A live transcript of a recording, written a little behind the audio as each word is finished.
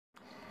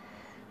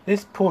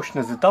This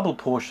portion is a double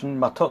portion,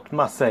 Matot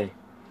Maseh.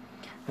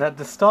 And at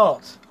the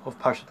start of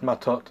Parashat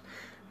Matot,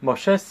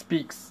 Moshe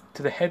speaks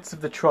to the heads of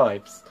the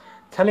tribes,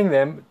 telling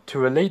them to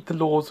relate the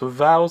laws of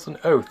vows and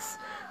oaths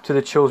to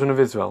the children of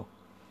Israel.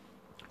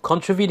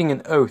 Contravening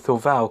an oath or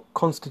vow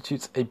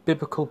constitutes a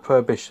biblical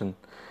prohibition.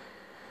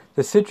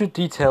 The Sidra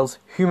details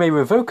who may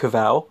revoke a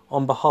vow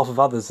on behalf of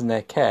others in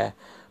their care,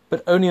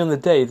 but only on the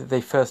day that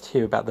they first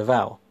hear about the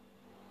vow.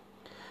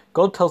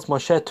 God tells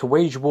Moshe to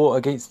wage war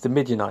against the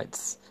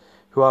Midianites,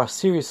 who are a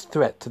serious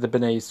threat to the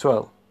Bnei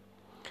Yisrael.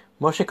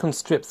 Moshe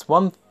conscripts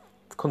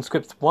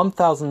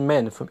 1,000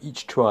 men from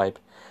each tribe.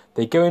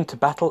 They go into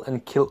battle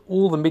and kill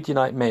all the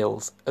Midianite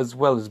males, as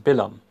well as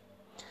Bilam.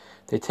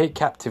 They take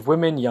captive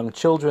women, young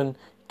children,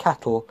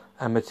 cattle,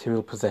 and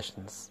material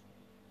possessions.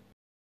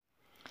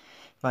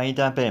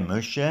 וידבר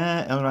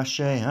משה אל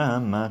ראשי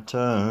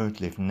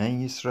המטות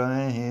לפני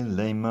ישראל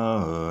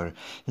לאמור,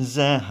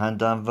 זה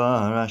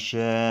הדבר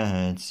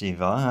אשר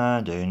ציווה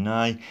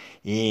אדוני,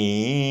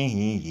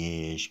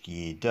 איש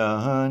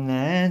גדול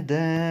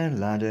נדר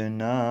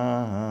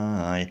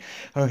לאדוני.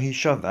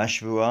 הושיב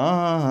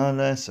השבועה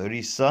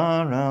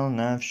לסוריסר על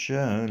נפשו,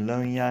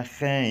 לא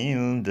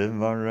יחל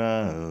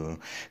דברו,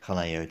 כל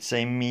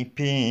היוצא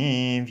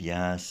מפיו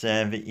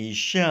יעשה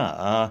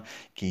ואישה,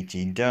 כי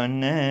תדע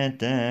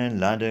נדר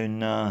לאדוני.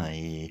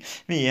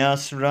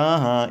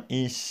 ויסרה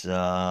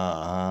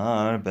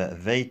איסר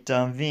בבית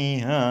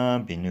אביה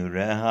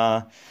בנוריה,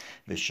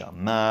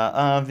 ושמע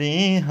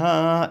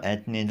אביה את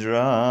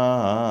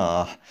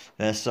נדרה,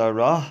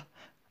 ושרה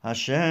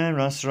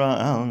אשר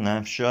אסרה על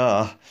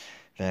נפשה,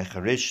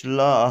 וחריש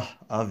לה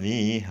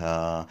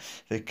אביה,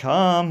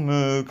 וקמו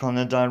כל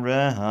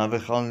נדריה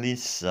וכל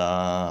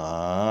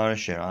איסר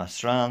אשר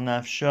אסרה על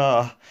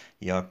נפשה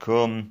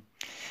יקום.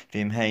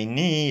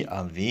 והמהני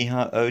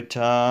אביה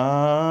אותה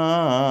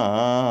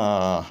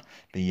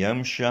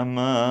ביום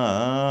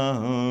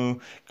שמעו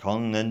כל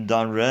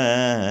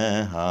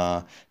נדריה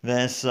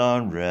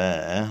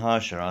ושריה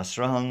אשר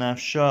אסרה על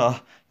נפשה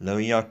לא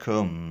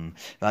יקום,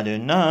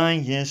 ואדוני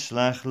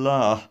יסלח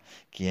לה,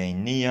 כי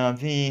איני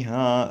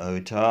אביה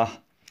אותה.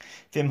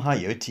 ואם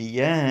היה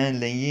תהיה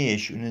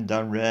לאיש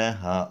ונדריה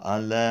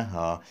עליה,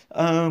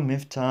 או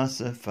מבטא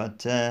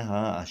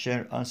שפתיה אשר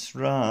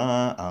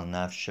אסרה על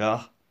נפשה,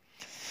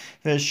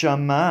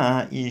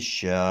 ושמע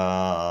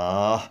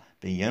אישה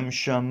ביום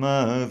שמו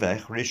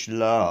והחריש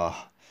לה,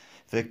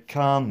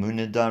 וקמו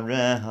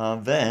נדריה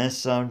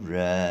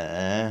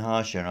ושריה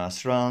אשר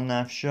אסרה על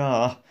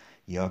נפשה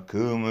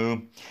יקומו.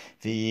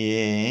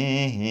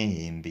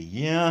 ואם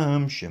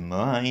ביום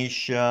שמוע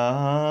אישה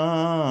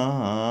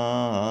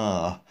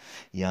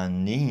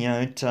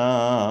יניע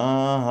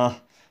אותה,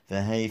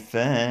 והפר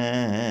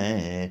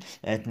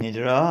את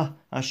נדרה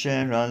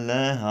אשר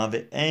עליה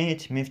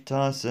ואת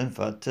מבטא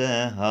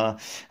שפתיה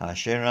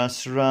אשר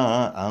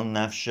אסרה על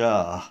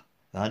נפשה,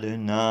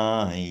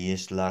 ואדוני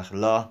יסלח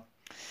לה.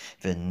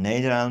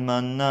 ונדר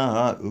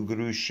אלמנה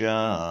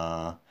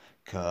וגרושה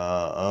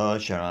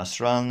כאשר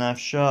אסרה על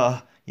נפשה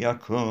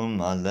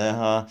יקום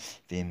עליה,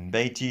 ואם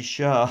בית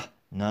אישה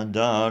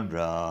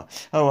נדרה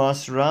או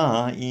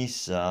אסרה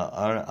איסר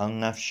על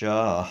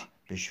נפשה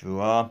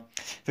בשבועה,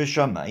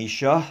 ושמע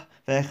אישה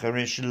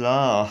וחריש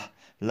לה,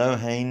 לא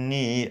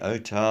הני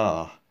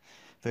אותה.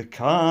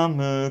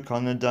 וקמו כל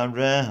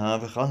נדריה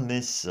וכל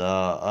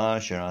איסר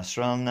אשר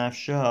אסרה על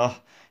נפשה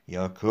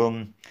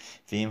יקום.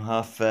 ואם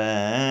הפר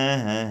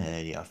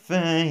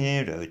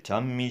יפר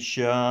אותם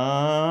אישה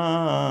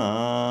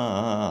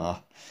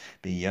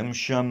ביום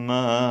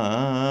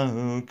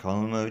שמעו כל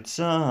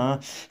מוצא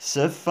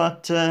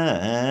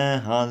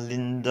שפתיה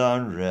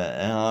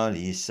לנדריה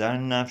לאיסר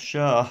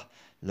נפשה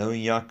לא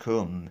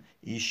יקום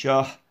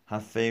אישה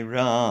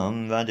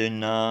הפרם,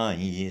 ואדוני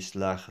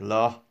יסלח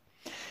לה.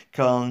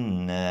 כל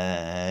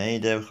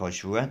נדר כל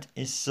שבועת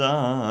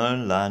איסר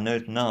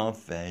לענות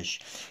נפש,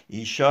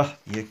 אישה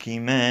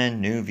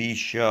יקימנו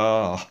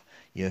ואישה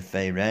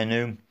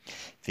יפרנו.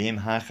 ואם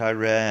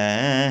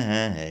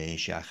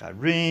החרש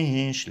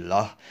יחריש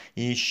לה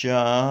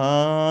אישה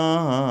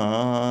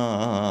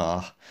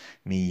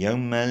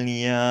מיום אל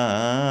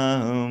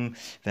יום,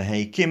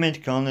 והקים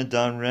את כל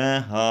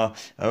נדריה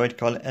או את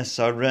כל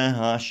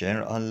אסריה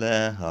אשר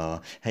עליה,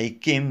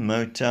 הקים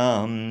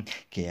אותם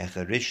כי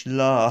החריש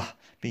לה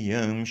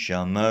ביום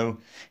שמו.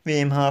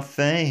 ואם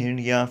הפר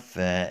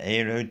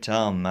יפר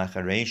אותם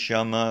אחרי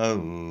שמו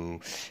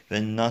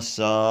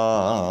ונשא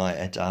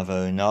את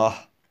עוונו.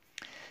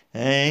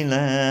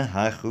 אלה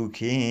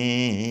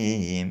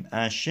החוקים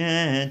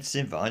אשר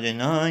ציווה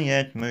אדוני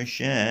את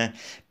משה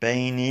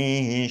בין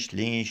איש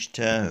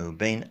לאשתו,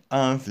 בין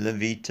אב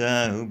לביתו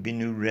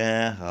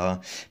בנוריה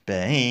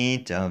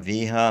בית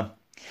אביה.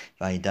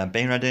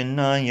 וידבר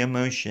אדוני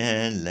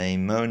משה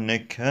לאמור,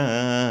 נקום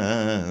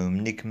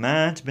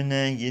נקמת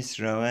בני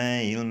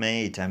ישראל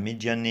מאת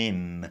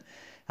המדיינים,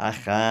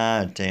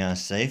 אחת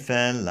תאסף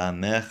אל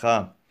עמך,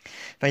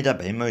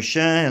 וידבר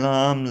משה אל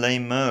העם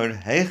לאמור,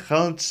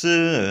 היחלצו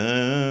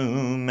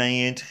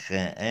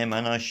מאתכם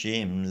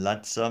אנשים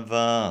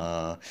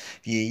לצבא,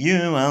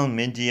 ויהיו על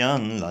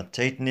מדיין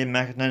לתת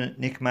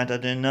נקמת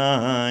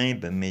אדוני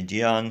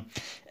במדיין.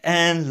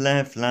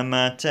 1,000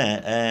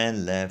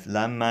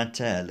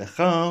 למטה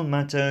לכל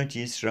מטות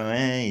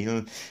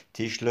ישראל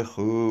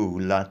תשלחו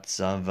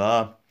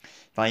לצבא.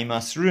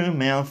 וימסרו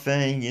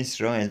מאלפי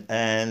ישראל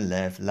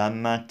 1,000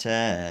 למטה,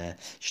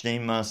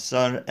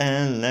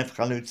 12,000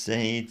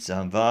 חלוצי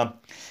צבא.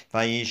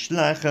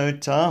 וישלח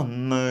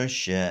אותם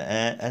משה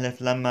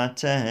 1,000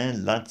 למטה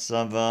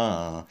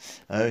לצבא,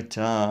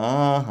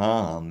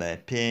 אותם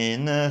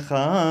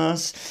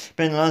פנחס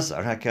בן אלעזר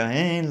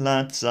הכהן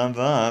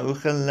לצבא,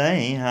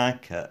 וכלי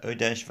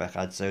הקודש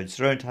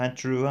וחצוצרות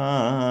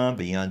התרועה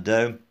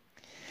בידו.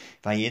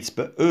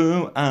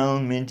 ויצבאו על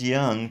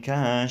מדיין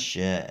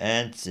כאשר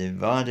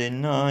ציווה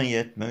אדוני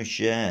את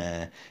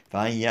משה,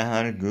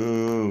 ויהרגו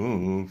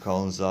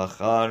כל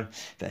זכר,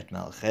 ואת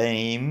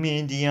מלכי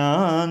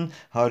מדיין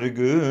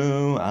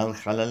הרגו על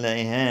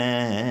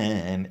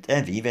חלליהם, את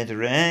אבי ואת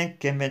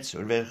רקם ואת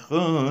צור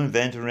וחון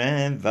ואת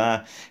רבע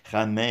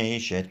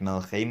 5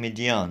 מלכי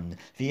מדיין,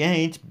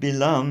 ואת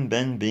בלעם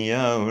בן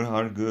ביור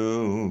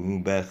הרגו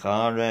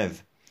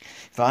בחרב.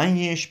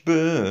 וישבו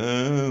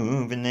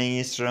בני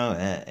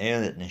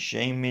ישראל את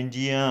נשי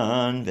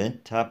מדיין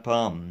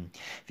וטפם,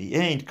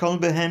 ואת כל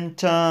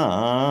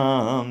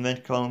בהמתם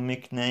ואת כל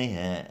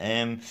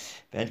מקניהם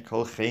ואת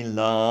כל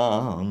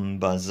חילם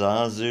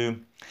בזזו,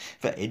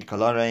 ואת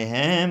כל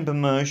עריהם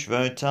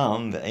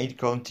במושבותם,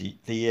 ואת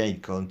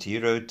כל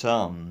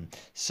טירותם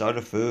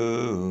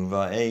שרפו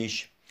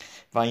באש.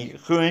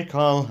 ויקחו את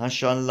כל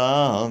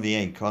השלל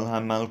ואת כל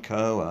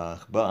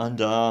המלכוח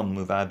באדם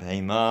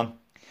ובבהמה,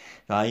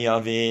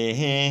 ויביאו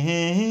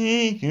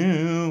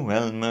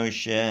אל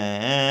משה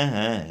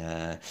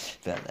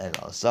ואל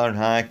אלעזר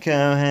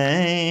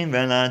הכהן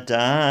ואל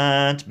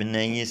עדת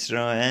בני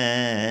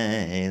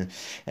ישראל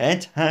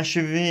את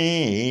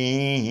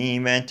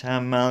השבים ואת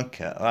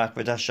המלכוח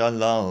ואת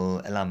השלל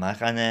אל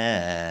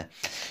המחנה,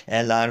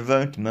 אל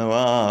ערבות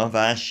מואב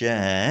אשר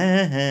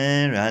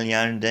על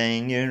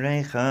ירדן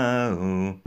יריחו.